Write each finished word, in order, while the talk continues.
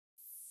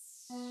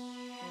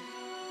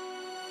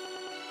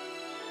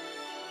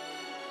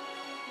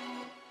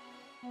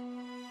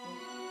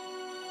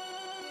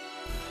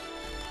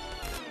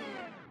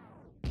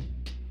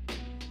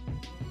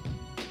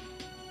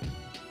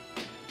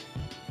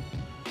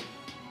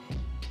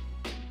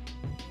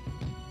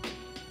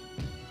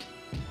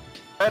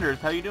Predators,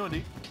 how you doing,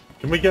 dude?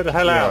 Can we get the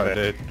hell out of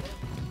it, dude?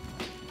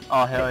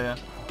 Oh, hell yeah.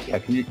 Yeah,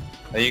 can you...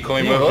 Are you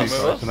coming with us?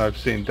 Person I've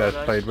seen Des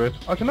played with.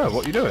 I don't know,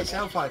 what are you doing?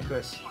 Soundfire,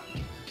 Chris.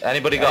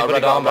 Anybody got a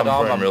red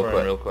armband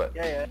real quick?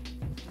 Yeah.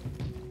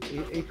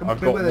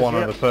 I've got one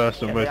other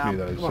person with me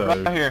though, so...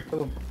 Right here.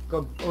 Go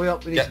on, hurry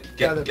up, we need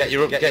to Get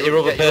your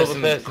other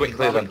person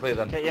quickly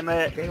then. Get your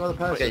mate. Get your other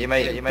person. Get your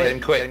mate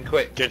in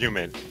quick. Get your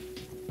mate.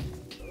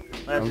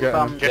 I'm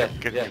getting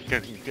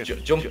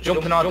Get. Jump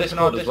in our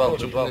Discord as well.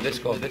 Jump in the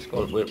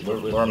Discord.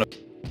 We're on a...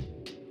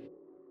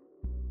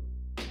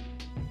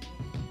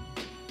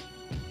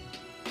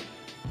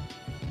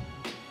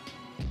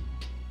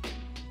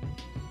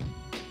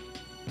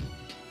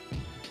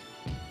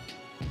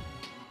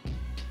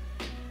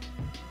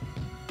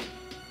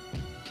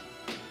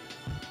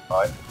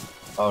 Right.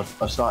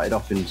 I started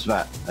off in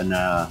Svat and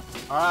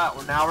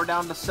Alright, now we're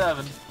down to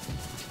 7.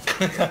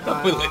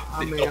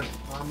 I'm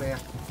here.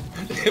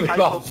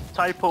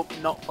 Type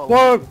up, not follow.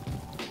 Whoa!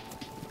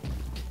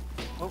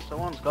 Oh,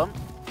 someone's gone.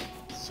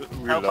 So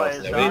we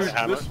Hellfire's lost down.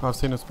 hammer. I've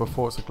seen this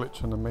before, it's a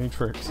glitch in the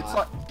Matrix. It's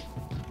like...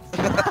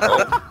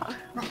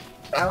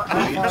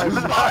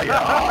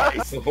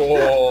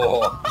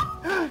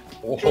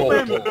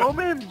 Come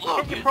in!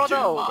 Get your prod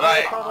out!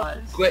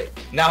 Right, quick,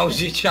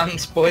 now's your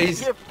chance,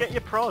 boys. Get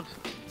your prod.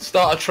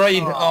 Start a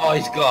train. Oh,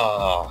 he's got...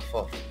 Oh,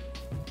 fuck.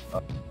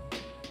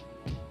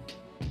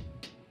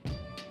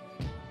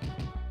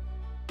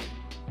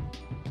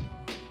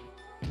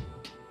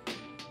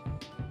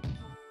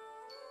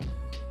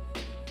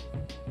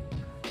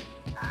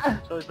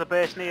 So is the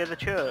base near the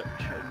church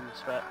in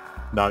Svet?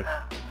 No.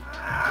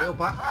 Real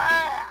back.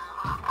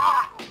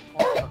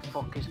 What the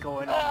fuck is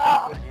going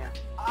on here?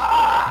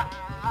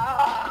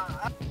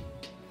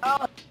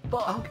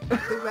 Oh,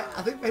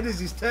 I think Meadows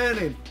is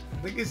turning. I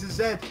think it's a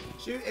Z.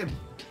 Shoot him.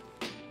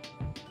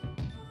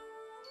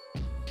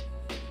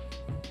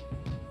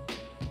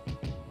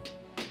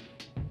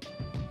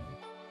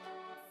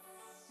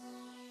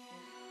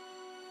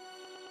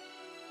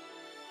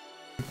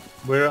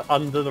 We're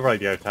under the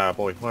radio tower,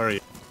 boy. Where are you?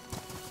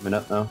 I'm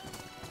up now.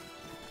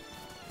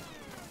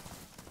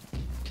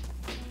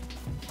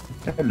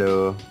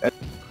 Hello.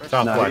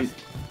 Southwest.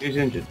 Who's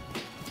injured?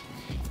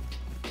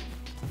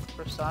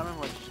 Chris Simon,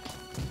 which...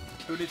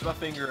 Who needs my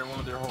finger in one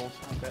of their holes?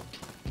 Okay.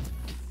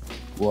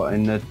 What,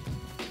 in the...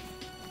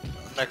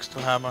 Next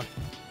to Hammer.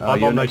 Oh, I'm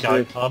you're on the next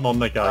to gate. I'm on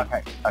the gate.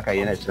 Okay,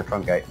 you're next to the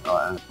front gate.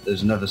 Alright,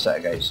 there's another set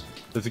of gates.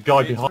 There's a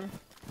guy behind.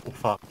 Oh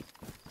fuck.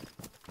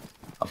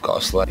 I've got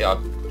a sled. Yeah,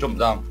 jump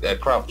down. Yeah,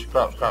 crouch.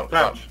 Crouch.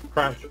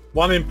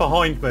 One in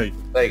behind me.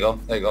 There you go.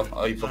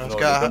 Oh, you fucking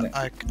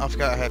I've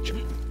got a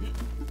hatchet.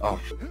 Oh,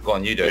 go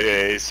on, you do it.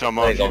 Yeah,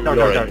 someone. There you go.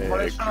 Go.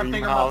 Somebody's trying to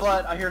finger my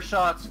butt. I hear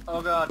shots.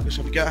 Oh god. Chris,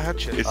 have you got a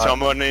hatchet? Is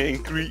someone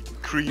in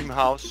cream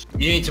house?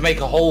 You need to make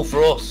a hole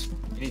for us.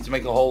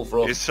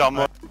 Is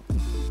someone?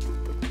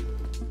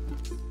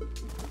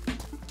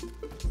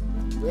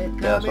 Yeah,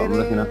 that's what I'm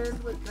looking at.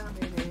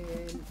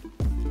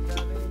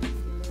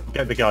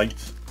 Get the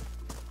gates.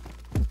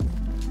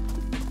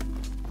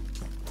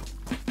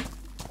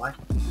 Why?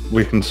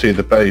 We can see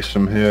the base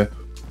from here.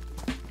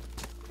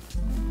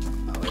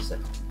 Oh, is it?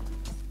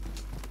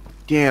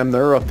 Damn,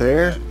 they're up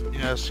there.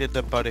 Yeah, I see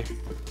the buddy.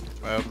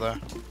 Right over there.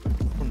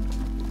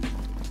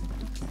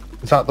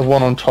 Is that the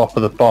one on top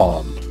of the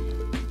barn?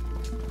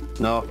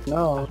 No.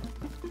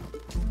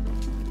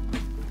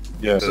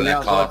 Yeah. There's an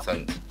car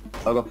tent.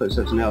 I've got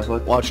footsteps on the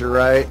outside. Watch your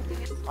right.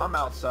 I'm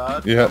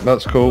outside. Yeah,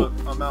 that's cool.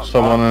 I'm outside.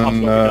 Someone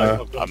in,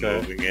 I'm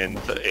moving in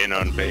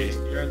on base.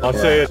 I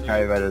see it.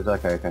 Okay, Raiders,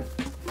 okay.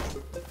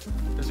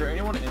 Is there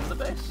anyone in the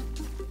base?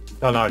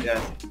 No.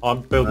 Yeah.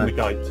 I'm building the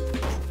gates.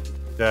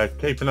 Yeah,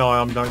 keep an eye.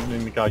 I'm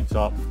opening the gates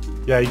up.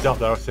 Yeah, he's up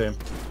there. I see him.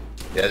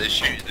 Yeah, they're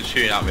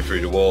shooting at me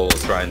through the wall, or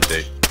trying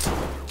to.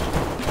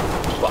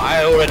 But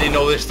I already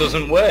know this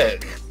doesn't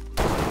work.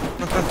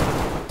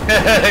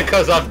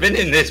 Because I've been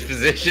in this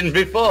position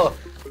before.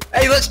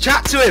 Hey, let's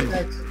chat to him.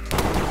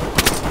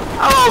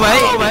 Hello,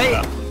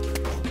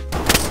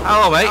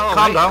 mate.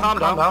 Calm down.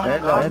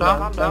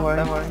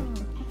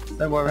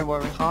 Don't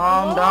worry.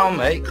 Calm down,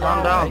 mate.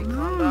 Calm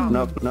down.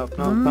 No.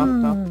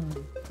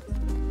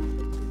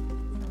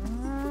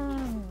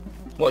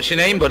 What's your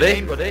name,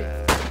 buddy?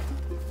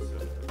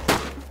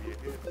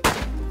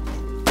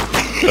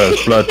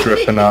 there's blood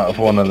dripping out of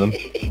one of them.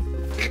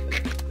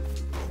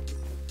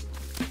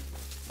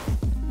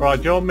 Right,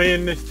 do you want me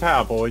in this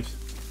tower, boys?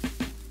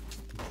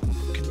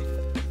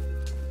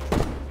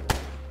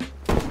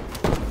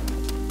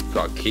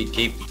 God,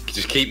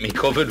 just keep me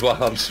covered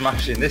while I'm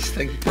smashing this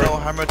thing. No,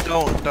 Hammer,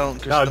 don't,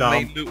 because the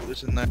main loot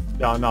was in there.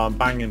 Yeah, no, I'm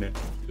banging it.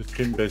 Just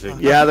keep busy.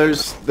 Yeah,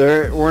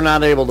 we're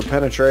not able to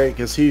penetrate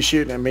because he's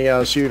shooting at me. I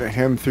was shooting at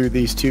him through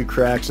these two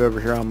cracks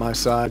over here on my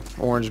side.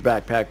 Orange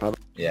backpack, by the way.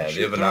 Yeah,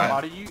 the other night.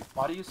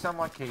 Why do you sound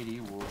like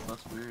KD Wolf?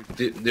 That's weird.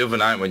 The other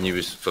night when you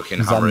was fucking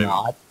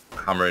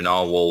hammering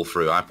our wall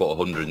through, I put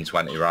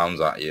 120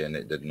 rounds at you and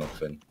it did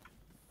nothing.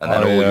 And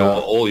then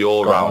all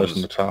your rounds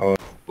in the tower.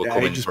 were Yeah,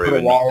 coming he just through put a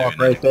and wall not up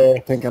doing right there,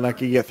 thinking I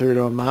could get through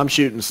to him. I'm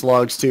shooting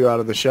slugs too out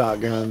of the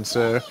shotgun,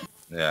 so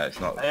Yeah, it's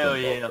not. Hell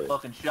yeah,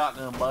 fucking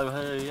shotgun, bub.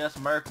 Hell yeah, that's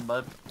American,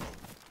 bub.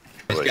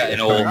 It's getting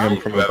all him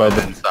from from above.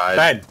 inside.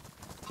 Ben,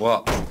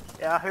 What?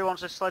 Yeah, who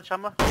wants this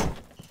sledgehammer?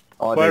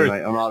 I Where do, is-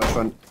 mate. I'm right at the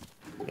front.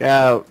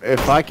 Yeah,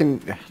 if I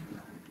can...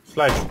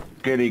 Sledge.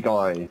 Giddy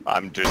guy.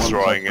 I'm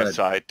destroying a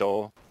side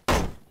door.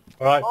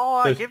 Alright. Oh,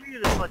 I there's- gave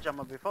you the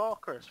sledgehammer before,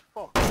 Chris.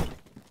 Fuck.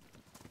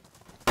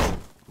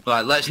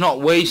 Like, let's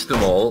not waste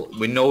them all.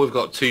 We know we've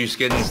got 2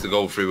 skins to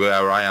go through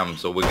where I am,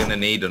 so we're gonna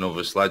need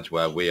another sledge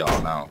where we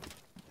are now.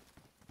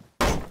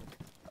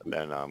 And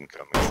then I'm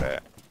coming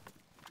back.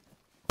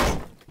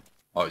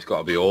 Oh, it's got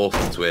to be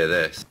awful to hear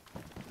this.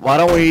 Why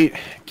don't we...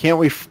 Can't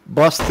we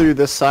bust through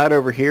this side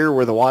over here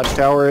where the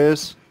watchtower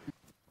is?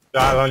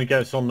 That'll only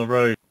get us on the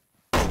road.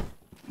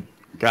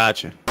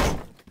 Gotcha.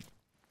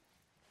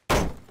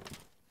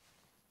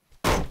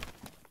 If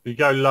you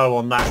go low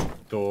on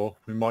that door,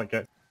 we might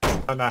get... I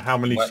don't know how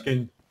many What?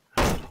 skins...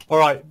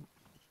 Alright.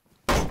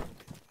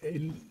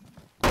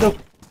 Look.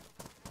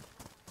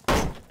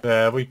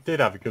 Yeah, we did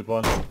have a good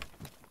one.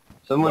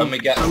 When we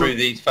get through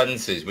these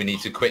fences, we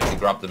need to quickly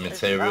grab the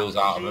materials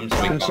out of them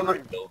so we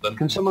can build them.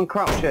 Can someone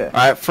crouch here?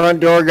 Alright, front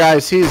door,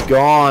 guys. He's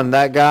gone.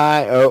 That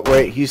guy... Oh,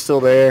 wait. He's still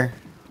there.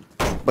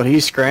 But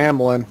he's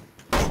scrambling.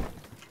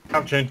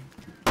 Crouching.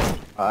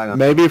 Hang on.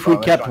 Maybe if we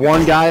Right, kept let's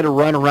one guy to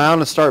run around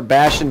and start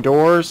bashing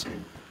doors,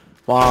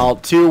 while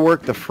 2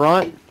 work the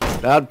front,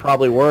 that'd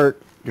probably work.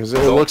 Because it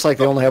looks like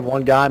they only have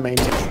one guy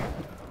maintaining.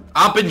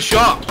 I've been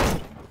shot!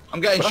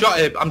 I'm getting shot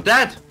here. I'm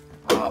dead!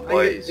 Oh,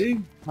 Hey, boys.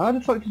 how the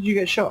fuck did you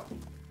get shot?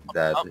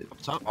 Dead. Up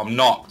top. I'm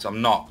knocked.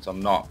 I'm knocked. I'm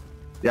knocked.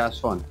 Yeah, that's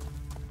fine.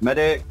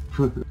 Medic.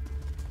 How did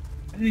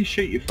he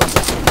shoot you from?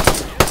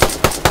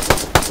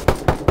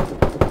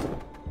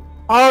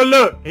 Oh,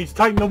 look! He's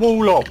taking the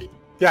wall off.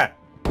 Yeah.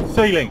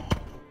 Ceiling.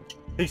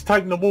 He's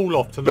taking the wall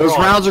off to the Those right.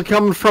 rounds are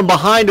coming from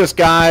behind us,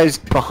 guys.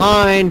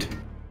 Behind.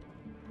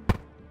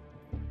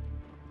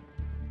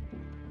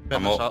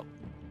 I'm up.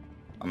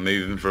 I'm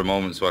moving for a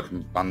moment so I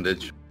can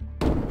bandage.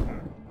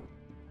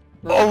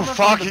 Oh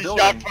fuck, he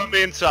shot from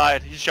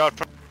inside. He shot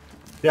from...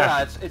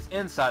 Yeah, it's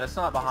inside. It's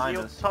not behind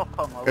You us. top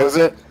on the Is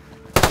it?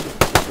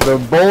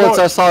 The bullets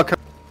I saw come...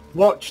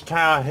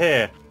 Watchtower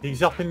here.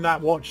 He's up in that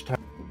watchtower.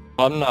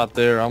 I'm not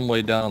there. I'm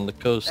way down on the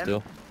coast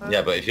still.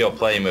 Yeah, but if you're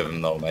playing with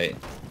him though, mate.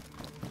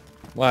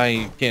 Why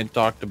you can't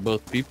talk to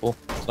both people?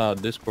 It's not how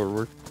Discord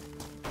work.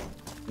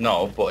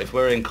 No, but if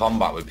we're in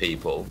combat with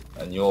people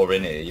and you're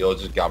in here, you're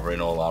just gathering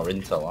all our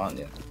intel, aren't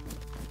you?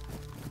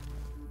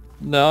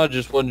 No, I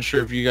just wasn't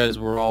sure if you guys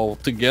were all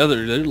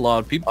together. There's a lot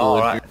of people All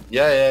in right.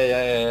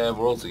 Yeah.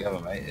 We're all together,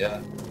 mate.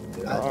 Yeah.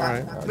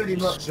 That's pretty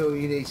much all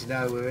you need to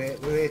know. We're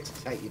here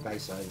to take your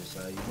base over,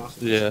 so you must.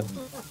 here.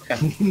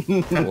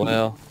 Yeah.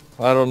 Well,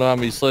 I don't know how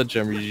many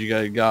sledgehammers you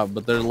guys got,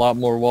 but there's a lot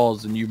more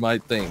walls than you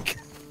might think.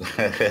 No,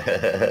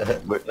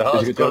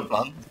 it's good,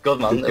 man. Good,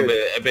 man.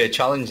 It'll be a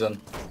challenge then.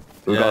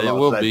 We've Yeah, got a it lot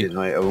will of be. sledges,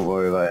 mate. I won't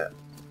worry about it.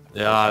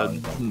 Yeah,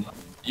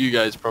 you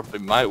guys probably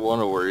might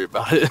want to worry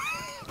about it.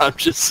 I'm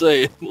just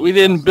saying. We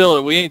didn't build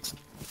it. We ain't...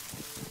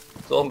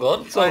 It's all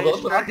good. It's all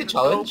good. We like a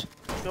challenge.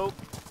 Go.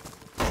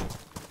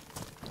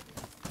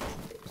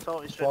 So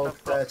it's 12,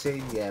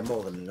 13, yeah,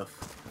 more than enough.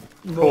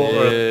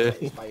 Yeah.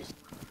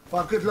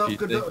 Well, good luck, You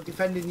good think? luck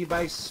defending your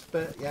base,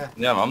 but yeah,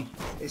 Yeah, man.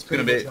 it's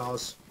gonna pretty be- much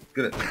ours.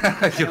 Good.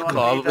 You're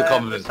calm, the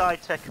confidence.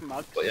 Side tech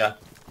mag. But yeah.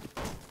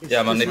 It's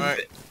Yeah, man. just-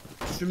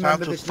 If, Just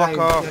remember to this fuck name,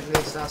 off. Deadly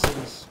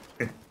Assassins.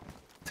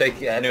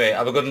 take it anyway.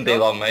 Have a good day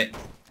long, mate.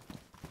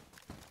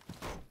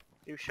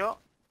 You shot?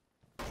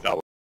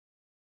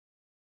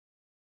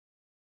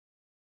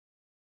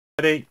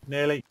 Ready?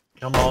 Nearly.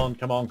 Come on,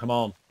 come on, come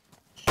on.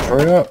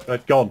 Hurry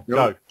up. Gone.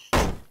 Go.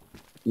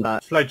 Nah,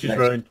 Sledge is next.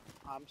 ruined.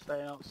 I'm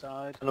staying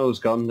outside. tunnel's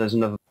gone. There's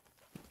another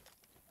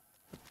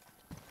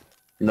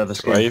Do I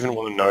skin. even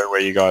want to know where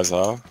you guys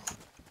are?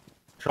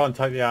 Try and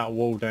take the outer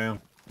wall down.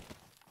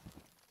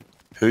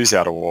 Who's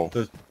out of wall?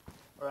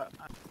 Right,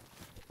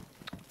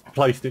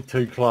 Placed it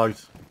too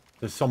close.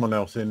 There's someone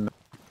else in there.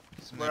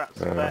 we're at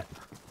spec.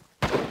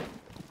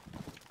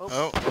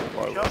 Oh,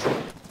 Shot.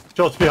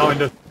 Just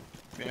behind us.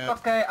 yeah.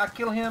 Okay, I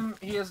kill him.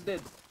 He is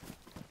dead.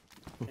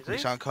 Is he?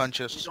 He's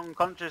unconscious. He's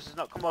unconscious. He's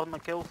not come on the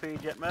kill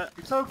feed yet, mate.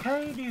 It's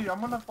okay, dude. I'm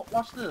gonna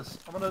watch this.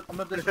 I'm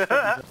gonna disrespect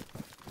you.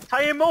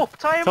 Tie him up!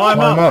 Tie him Time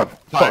up! Time up.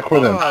 Fuck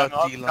with him. Time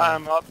up, D-line.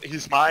 time up.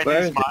 He's mine, Where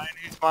he's is mine,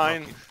 he's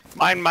mine.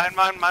 Mine.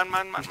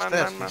 He's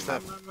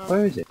dead.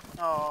 Where is it?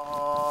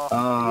 Oh,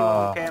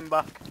 Ah. you came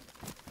back.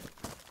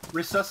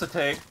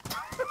 Resuscitate.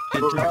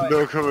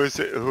 Look who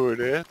it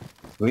is.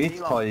 We need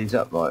to tie these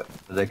up, right?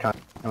 So they can't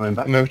coming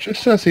back. No, it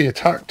just says he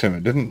attacked him.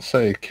 It didn't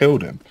say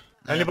killed him.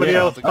 Anybody Yeah.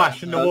 else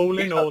bashing the wall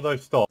in or they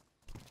stop?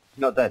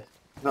 Not dead.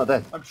 Not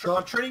dead. I'm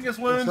treating his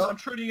wounds. I'm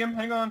treating him.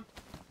 Hang on.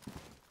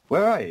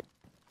 Where are you?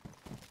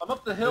 I'm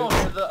up the hill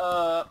near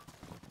the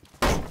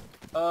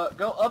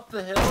go up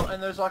the hill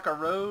and there's like a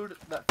road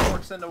that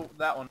forks into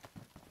that one.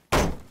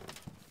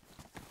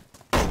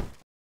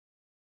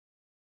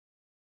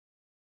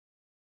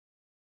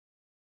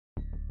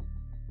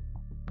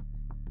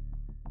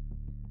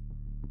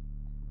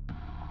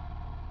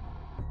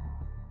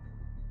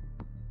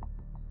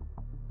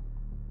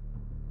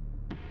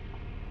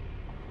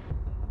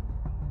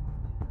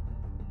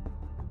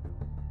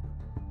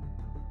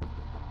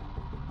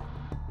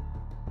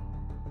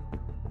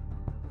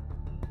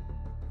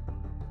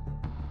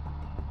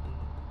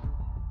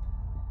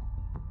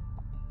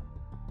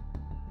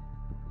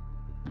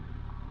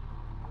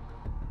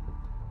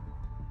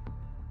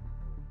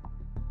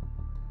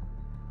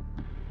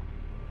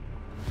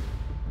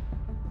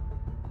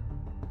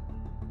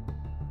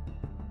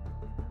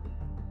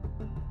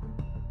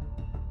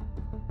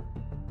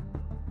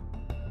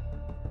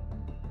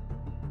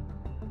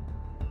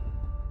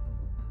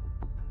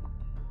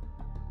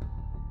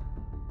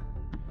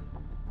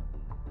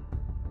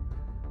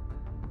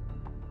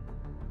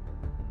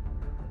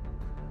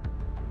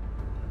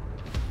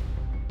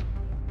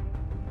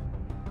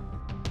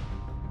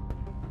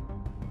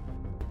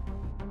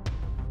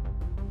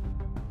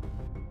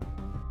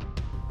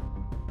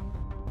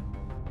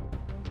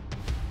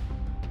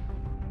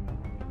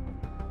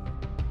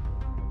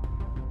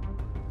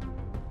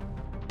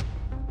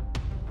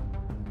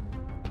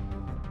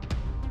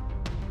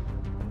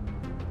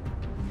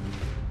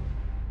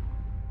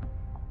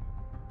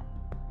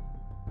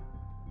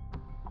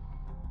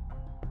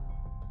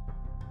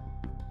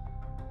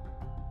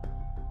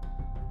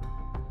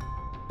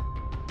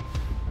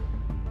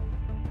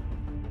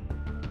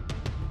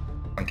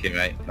 Thank you,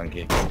 mate. Thank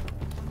you.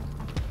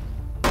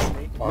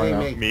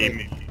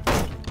 Me.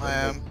 I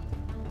am.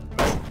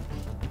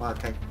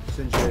 Okay, as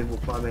soon as you're in, we'll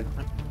climb in.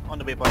 On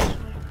the big boys.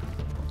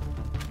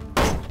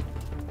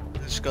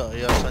 This guy,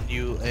 I'll send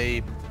you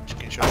a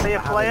screenshot. I see a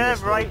player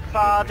right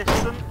far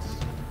distance.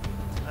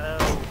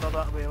 So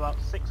that'll be about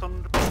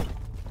 600.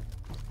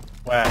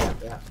 Where?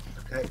 Yeah,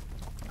 okay.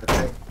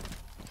 Okay.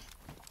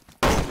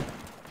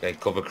 Okay,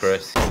 cover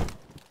Chris.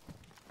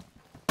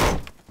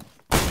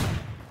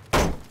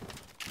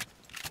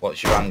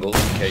 What's your angle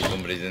in case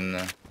somebody's in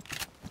there?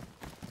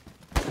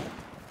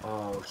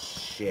 Oh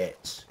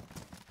shit.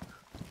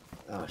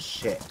 Oh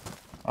shit.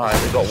 Alright,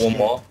 we've got one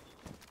more.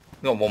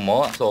 We've got one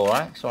more, that's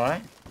alright, it's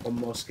alright. One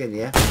more skin,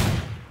 yeah?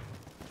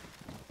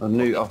 I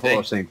thought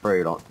I seen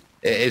 3 like.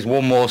 It is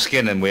one more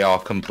skin and we are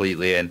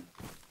completely in.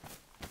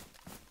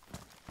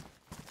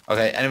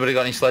 Okay, anybody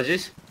got any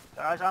sledges?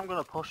 Guys, I'm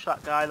gonna push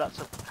that guy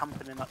that's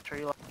camping in that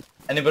tree line.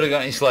 Anybody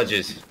got any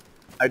sledges?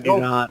 I do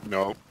not.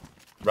 No.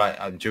 Right,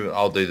 I'll do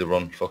the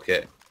run, fuck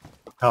it.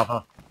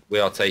 Cover. We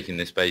are taking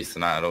this base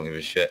tonight, I don't give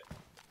a shit.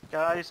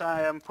 Guys,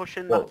 I am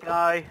pushing that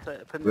guy.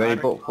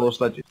 Ready book 4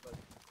 sledges?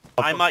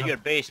 I'm at your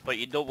base, but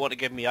you don't want to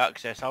give me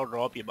access. I'll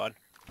rob you, man.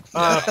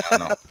 No.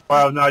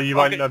 Well, no, you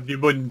won't. You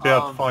wouldn't be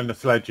able to find the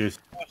sledges.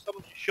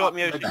 Someone just shot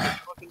me out of your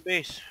fucking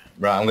base.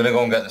 Right, I'm gonna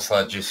go and get the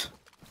sledges.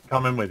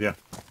 Coming with you.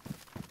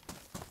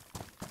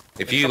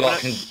 If you lot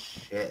can...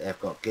 Shit, they've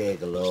got gear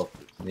galore.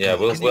 Yeah,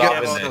 we're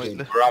having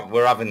this.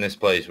 We're having this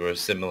place, we're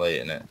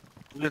assimilating it.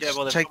 Yeah,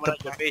 well, they're coming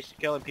out your base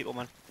killing people,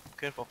 man.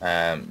 Careful.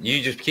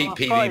 You just keep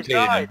PvPing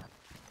them.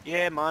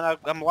 Yeah, man,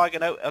 I'm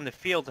lagging out on the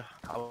field.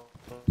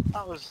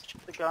 That was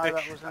the guy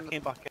that was in the...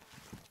 came back in.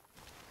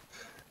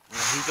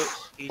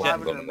 He's in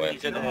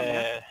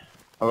I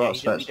got a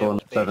spec spawn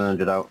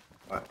 700 out.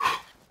 Right.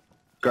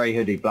 Grey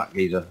hoodie, black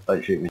geezer,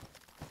 don't shoot me.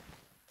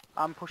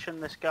 I'm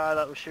pushing this guy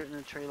that was shooting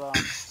the tree line.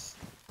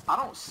 I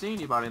don't see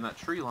anybody in that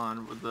tree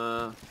line with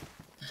the...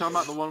 You talking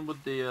about the one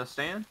with the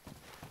stand?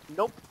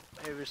 Nope.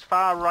 It was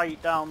far right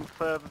down,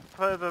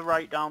 further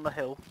right down the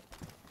hill.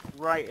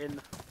 Right in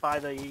by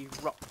the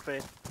rock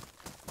face.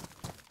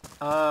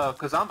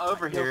 Cause I'm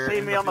over here. You'll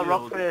see me on the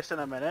rock face in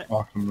a minute.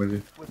 I'm with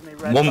you. With me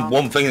red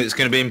One thing that's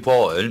going to be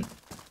important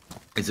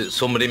is that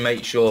somebody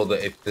make sure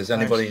that if there's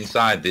anybody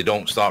inside, they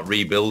don't start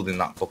rebuilding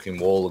that fucking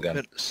wall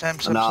again. Sam,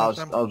 I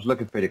was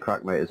looking through the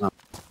crack, mate, as well.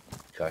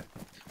 Okay.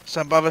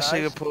 Sam, Baba,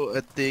 say report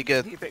at the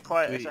again. Keep it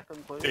quiet a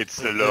second, please. It's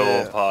the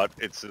low part.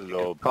 It's the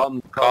low part.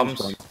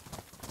 Comms.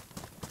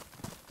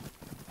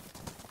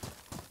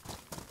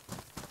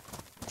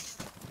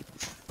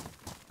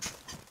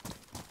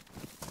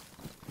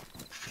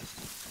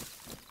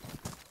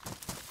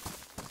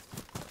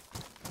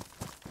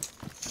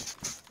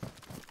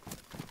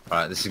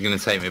 Right, this is going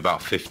to take me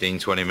about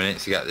 15-20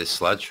 minutes to get this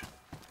sledge.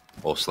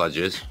 Or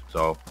sledges,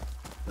 so...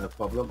 No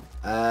problem.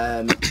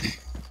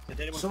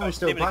 Someone's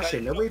still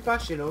bashing. Are we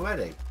bashing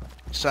already?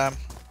 Sam.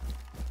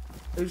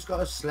 Who's got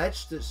a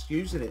sledge that's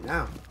using it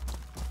now?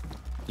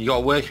 You got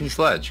a working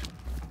sledge?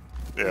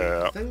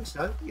 Yeah. I think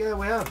so. Yeah,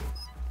 we have.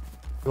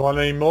 You want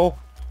any more?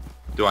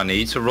 Do I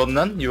need to run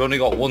then? You've only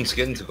got one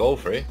skin to go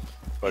for it.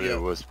 But it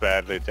was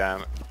badly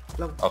damaged.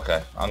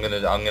 Okay, I'm gonna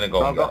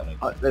go and get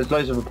it. There's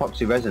loads of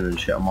epoxy resin and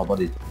shit on my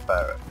body to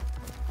repair it.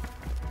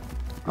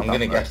 I'm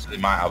gonna guess they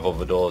might have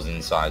other doors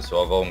inside, so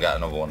I'll go and get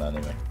another one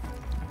anyway.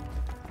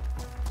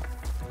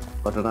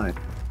 I don't know.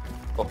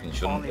 Fucking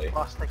shouldn't Only be.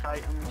 plastic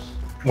items.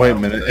 Wait a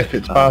minute, if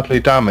it's badly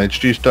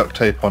damaged, use duct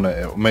tape on it,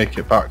 it'll make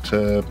it back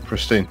to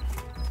pristine.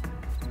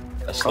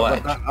 A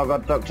sledge. I've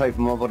got duct tape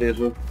on my body as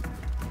well.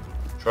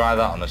 Try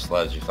that on a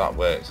sledge if that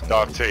works.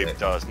 Duct tape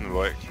doesn't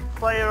work.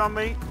 Player on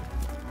me.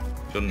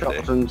 Shouldn't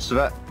Shots and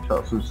sweat.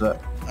 Shots and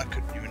sweat. I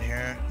couldn't even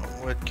hear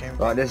where it came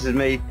from. Right, this is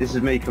me. This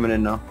is me coming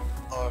in now.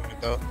 Oh, there we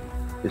go.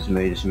 This is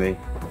me. This is me.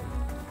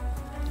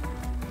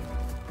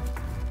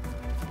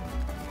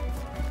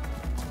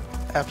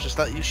 Abs, is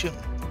that you shooting?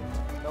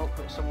 Nope,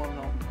 but someone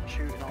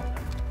shooting on him.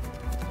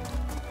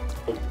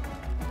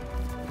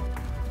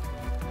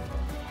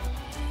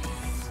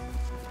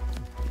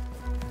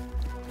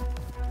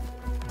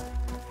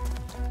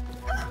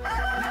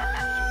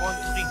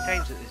 Spawned 3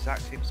 times at the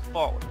exact same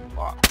spot.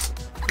 What?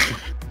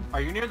 Are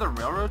you near the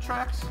railroad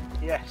tracks?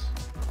 Yes.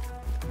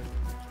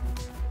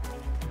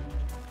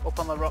 Up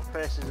on the rock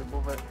faces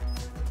above it.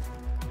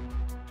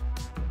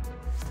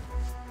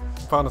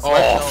 Found a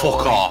Oh,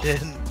 fuck off!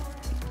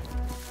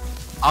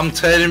 I'm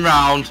turning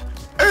round.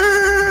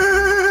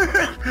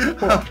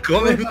 I'm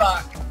coming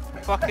back.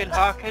 Fucking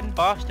hacking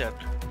bastard.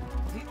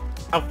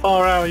 How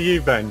far out are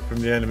you, Ben,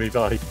 from the enemy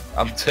base?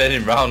 I'm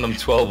turning round. I'm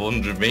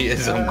 1,200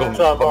 meters. I'm going.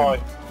 So am I.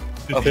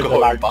 I'm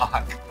going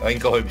back. I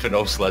ain't going for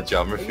no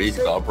sledgehammer if he's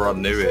got a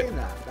brand new it.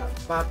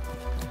 That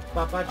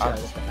bad badger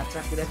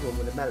attacking everyone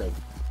with a melee.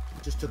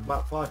 Just took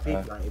about 5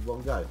 people out in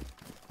one go.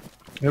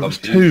 It was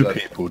 2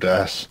 people,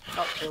 Des.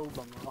 Not killed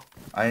them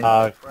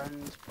though.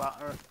 Friends,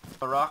 batter.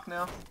 A rock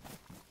now?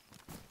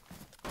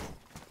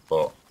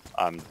 But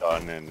I'm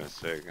done in a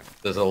second.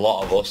 there's a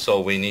lot of us,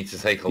 so we need to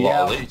take a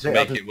lot of loot to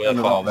make it worth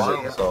our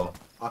while. So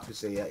I can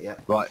see it, yeah.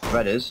 Right,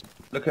 Redders,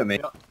 look at me.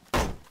 Yep.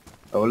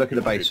 Oh, look at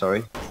the base,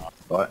 sorry.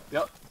 Right.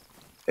 Yep.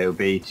 It'll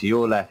be to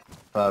your left,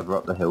 further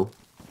up the hill.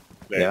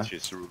 Yeah.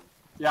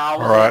 Yeah, I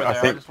was Alright, over I there. I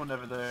think- just went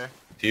over there.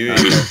 If you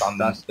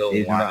stand still,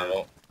 He's line not. it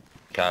up.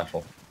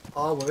 Careful.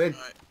 Oh, we're in.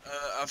 Right,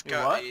 I've You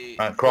got what? a...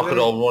 Right,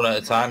 crocodile, one at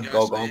a time. Guys,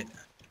 Go, go. wait.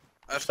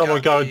 I've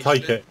Someone got go a and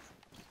take slit- it.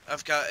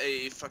 I've got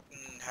a fucking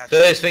hatchet.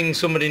 First thing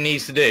somebody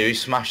needs to do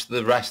is smash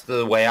the rest of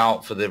the way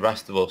out for the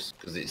rest of us,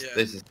 because it's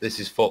Yeah. this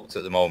is fucked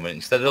at the moment.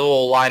 Instead of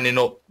all lining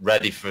up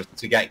ready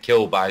to get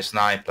killed by a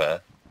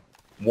sniper,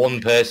 one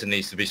person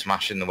needs to be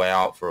smashing the way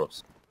out for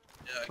us.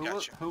 Yeah, I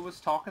got you. Who was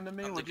talking to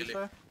me? I'm What'd you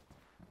thinking say?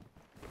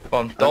 Come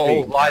on, don't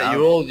all, think-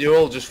 like you're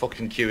all just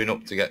fucking queuing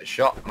up to get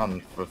shot,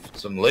 man, for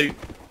some loot.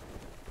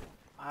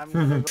 I'm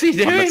gonna What's he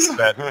doing?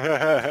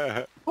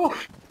 Oh.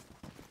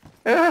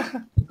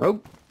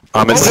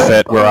 I'm in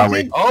Spit. Where are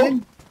we?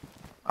 Oh,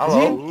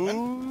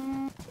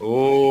 hello.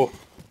 Oh.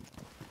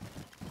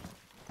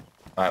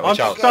 Right, watch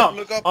out. stuck.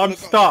 Look up, I'm look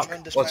up, stuck. try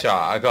and Watch dismantle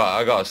out.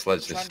 I got to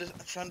sledge it. this.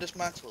 Try and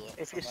dismantle it.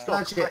 If you're from,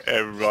 stuck, That's it.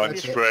 Everyone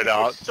if spread you're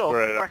out, stuck,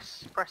 spread out.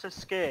 press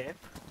escape.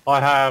 I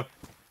have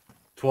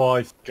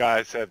twice.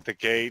 Guys at the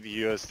gate,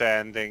 you're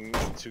standing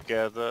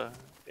together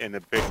in a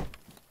big...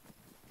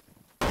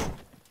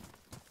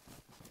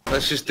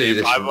 Let's just do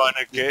this. I want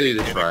to Just get do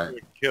this in right. a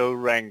quick kill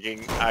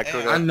ranking. I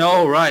could I have...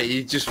 know, right?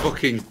 You just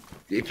fucking.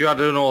 If you had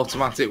an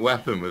automatic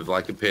weapon with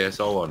like a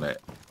PSO on it,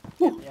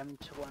 The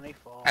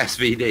M24.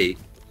 SVD.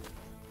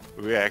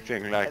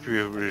 reacting like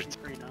we were...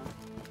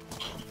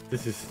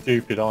 This is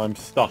stupid. I'm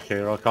stuck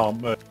here. I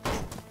can't move.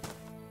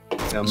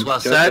 That's what I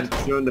said.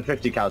 You're under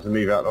 50 cows and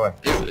move out of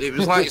the way. It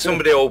was like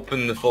somebody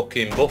opened the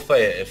fucking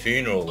buffet at a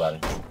funeral then.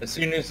 As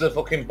soon as the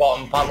fucking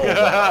bottom panel went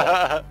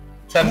out,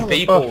 10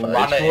 people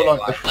ran It's at more it.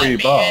 like a free "Let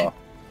me bar.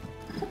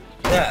 in."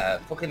 Yeah,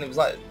 fucking it was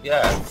like,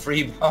 yeah,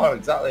 free bar,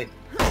 exactly.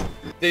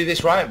 Do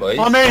this right, boys.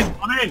 I'm in.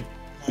 I'm in.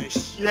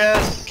 Nice.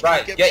 Yes!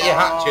 Right, get your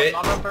hatchet.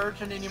 Not a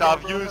virgin anymore.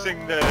 Stop brother.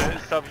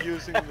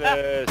 using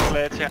the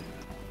sledgehammer.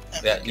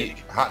 Yeah, you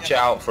hatch it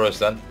out for us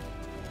then.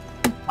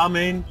 I'm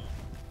in.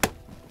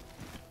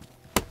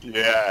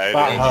 Yeah,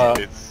 That hurt.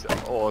 it's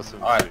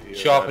awesome. Alright, to hear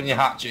sharpen that. your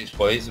hatchets,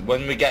 boys.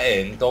 When we get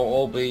in, don't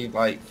all be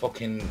like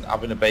fucking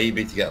having a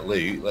baby to get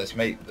loot. Let's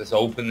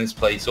open this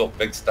place up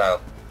big style.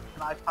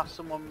 Can I pass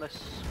someone this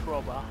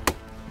scrubber?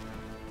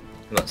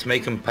 Let's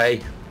make them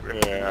pay.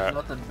 Yeah.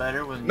 Nothing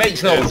better when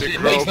Makes There's a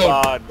no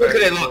crowbar, look at it,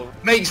 there's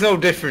look, makes no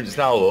difference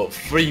now, look.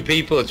 3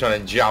 people are trying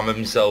to jam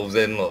themselves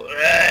in, look.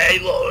 Hey,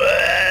 look,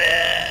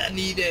 I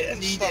need it, I I'm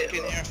need stuck it.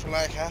 in here for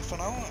like half an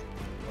hour.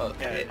 Look.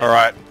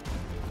 Alright.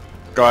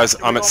 Guys,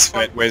 I'm at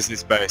Spit. Spit. Where's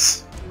this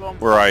base? You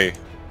want Where are you?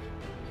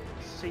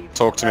 C4,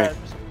 Talk to me.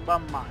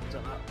 landmines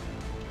and that.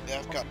 Yeah,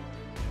 I've got...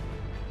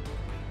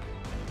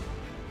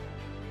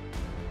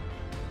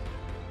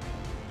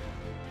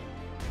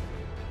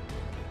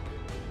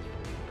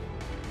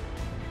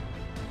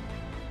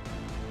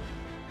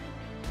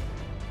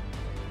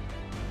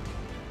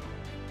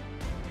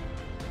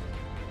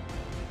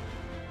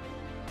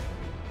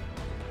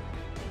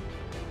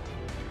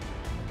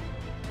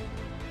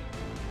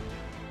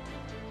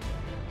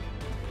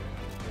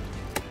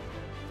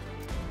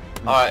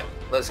 Alright,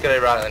 let's get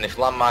it right then. If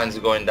landmines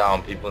are going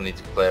down, people need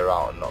to clear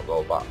out and not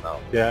go back now.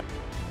 Yeah.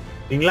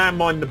 You can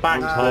landmine the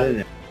back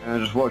hole.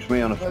 Just watch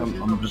me on a...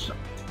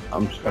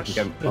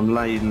 I'm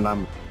laying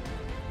lamb.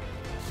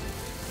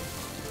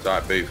 It's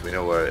alright, Booth, we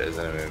know where it is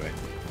anyway, mate.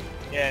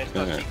 Yeah, it's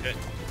not secret.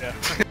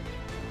 Yeah.